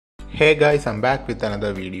Hey guys, I'm back with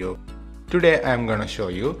another video. Today I'm gonna show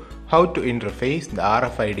you how to interface the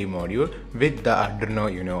RFID module with the Arduino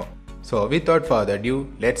Uno. So without further ado,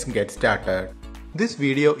 let's get started. This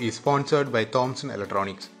video is sponsored by Tomson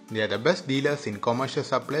Electronics. They are the best dealers in commercial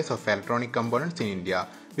supplies of electronic components in India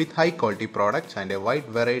with high quality products and a wide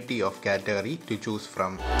variety of category to choose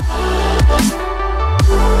from.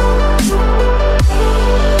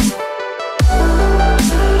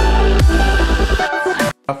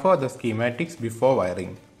 For the schematics before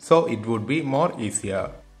wiring, so it would be more easier.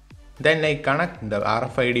 Then I connect the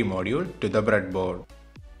RFID module to the breadboard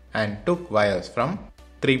and took wires from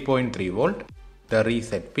 3.3 volt, the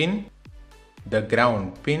reset pin, the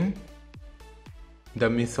ground pin, the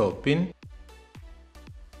MISO pin,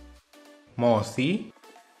 MOSI,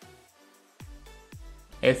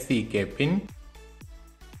 SCK pin,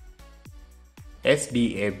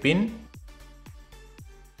 SDA pin,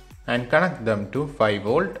 and connect them to 5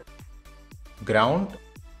 volt, ground,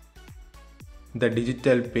 the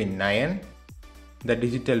digital pin 9, the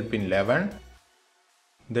digital pin 11,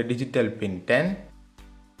 the digital pin 10,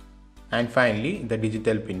 and finally the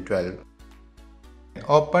digital pin 12.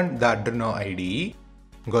 Open the Arduino IDE,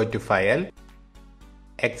 go to File,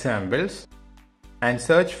 Examples, and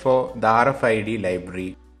search for the RFID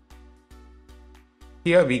library.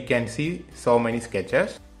 Here we can see so many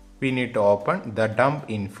sketches. We need to open the dump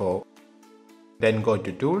info. Then go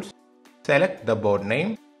to Tools, select the board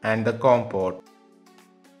name and the COM port.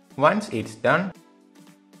 Once it's done,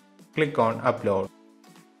 click on Upload.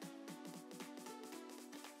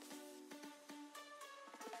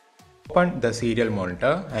 Open the serial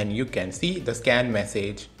monitor and you can see the scan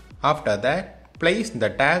message. After that, place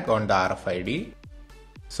the tag on the RFID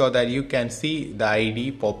so that you can see the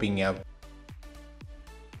ID popping up.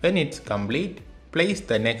 When it's complete, place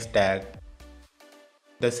the next tag.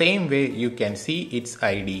 The same way you can see its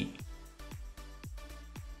ID.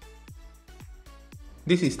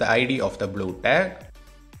 This is the ID of the blue tag.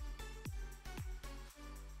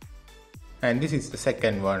 And this is the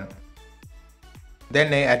second one.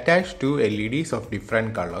 Then I attach two LEDs of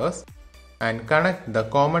different colors and connect the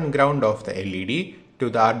common ground of the LED to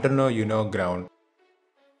the Arduino Uno ground.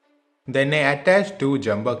 Then I attach two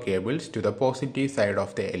jumper cables to the positive side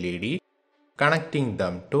of the LED, connecting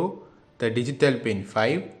them to the digital pin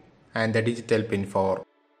 5 and the digital pin 4.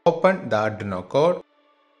 Open the Arduino code,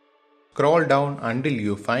 scroll down until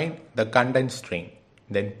you find the content string.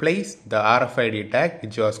 Then place the RFID tag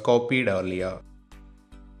which was copied earlier.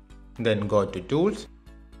 Then go to Tools,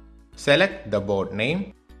 select the board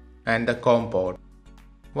name and the COM port.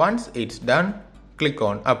 Once it's done, click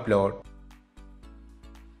on Upload.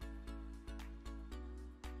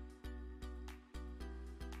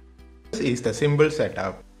 This is the simple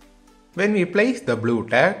setup. When we place the blue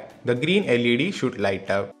tag, the green LED should light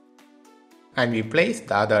up. And we place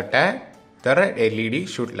the other tag, the red LED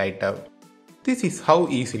should light up. This is how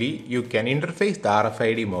easily you can interface the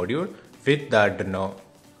RFID module with the Arduino.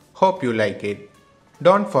 Hope you like it.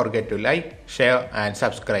 Don't forget to like, share and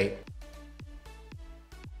subscribe.